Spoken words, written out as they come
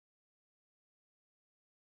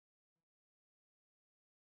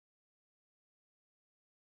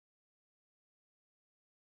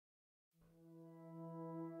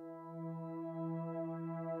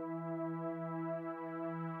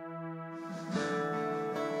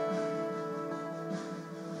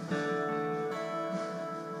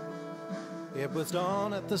It was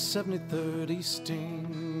dawn at the 73rd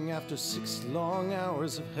Easting. After 6 long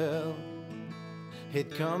hours of hell,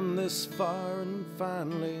 he'd come this far and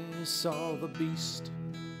finally saw the beast.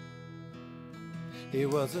 He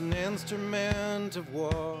was an instrument of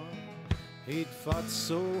war. He'd fought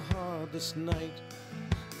so hard this night.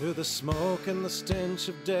 Through the smoke and the stench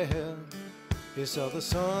of death, he saw the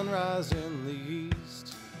sun rise in the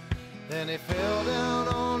east. Then he fell down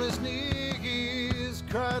on his knees,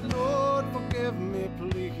 cried, "Lord, forgive me,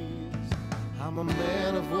 please. I'm a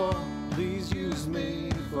man of war, please use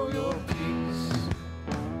me for your peace."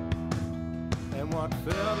 And what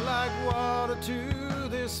felt like water to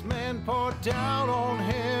this man poured down on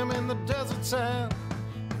him in the desert sand.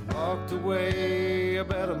 He walked away a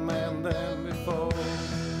better man than before.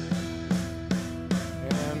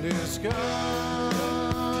 And his scars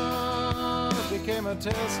became a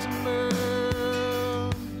testament.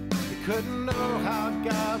 He couldn't know how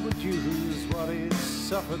God would use what he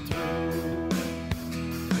suffered through.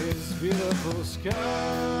 His beautiful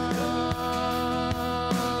scars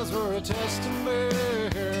were a testament.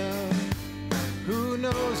 Who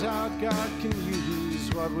knows how God can use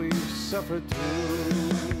what we've suffered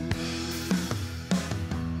through.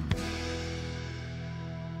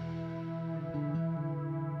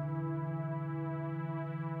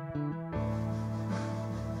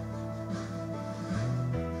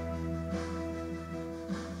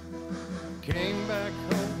 Came back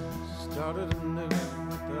home, started anew,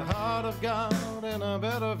 the heart of God and a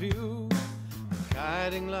better view, a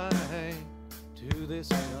guiding light to this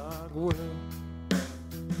dark world.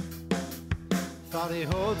 Thought he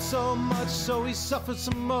owed so much, so he suffered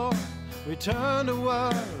some more. Returned to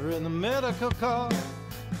war in the medical corps,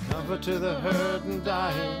 comfort to the hurt and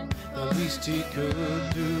dying, the least he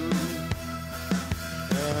could do.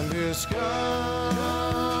 And his scars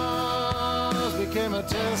became a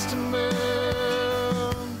testament.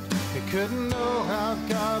 He couldn't know how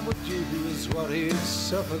God would use what he'd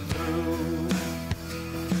suffered through.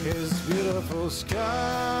 His beautiful scars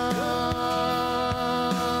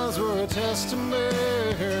were a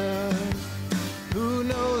testament. Who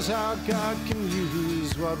knows how God can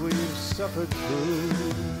use what we've suffered through.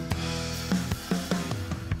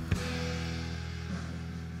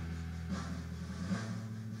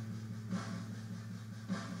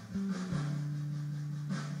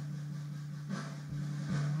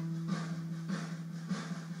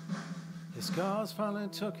 His scars finally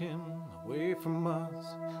took him away from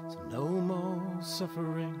us, so no more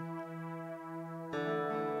suffering.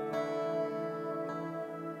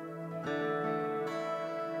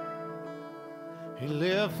 He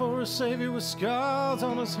lived for a Savior with scars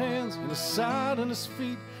on his hands, and his side and his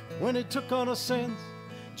feet. When he took on our sins,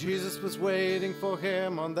 Jesus was waiting for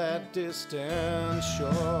him on that distant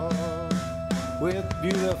shore. With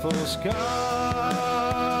beautiful scars,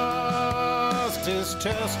 his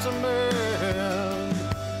testament,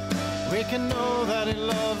 we can know that he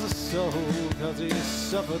loves us so, 'cause he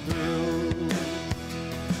suffered through.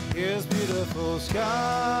 His beautiful scars,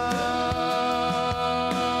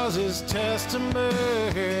 his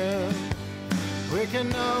testament, we can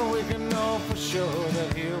know for sure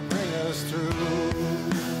that he'll bring us through.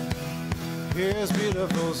 His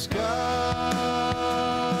beautiful scars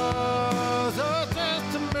are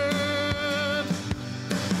testament.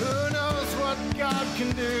 Who knows what God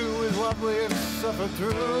can do with what we've suffered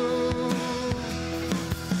through.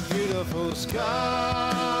 Beautiful scars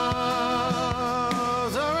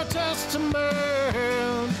are a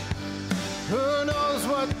testament. Who knows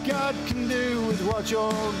what God can do with what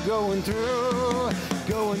you're going through.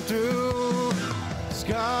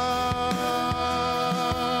 Scars,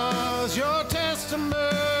 your testament.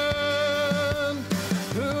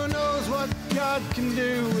 Who knows what God can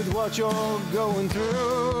do with what you're going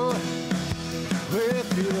through.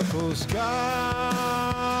 With beautiful scars,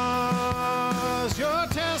 your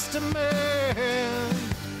testament.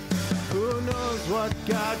 Who knows what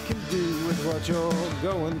God can do with what you're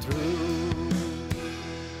going through.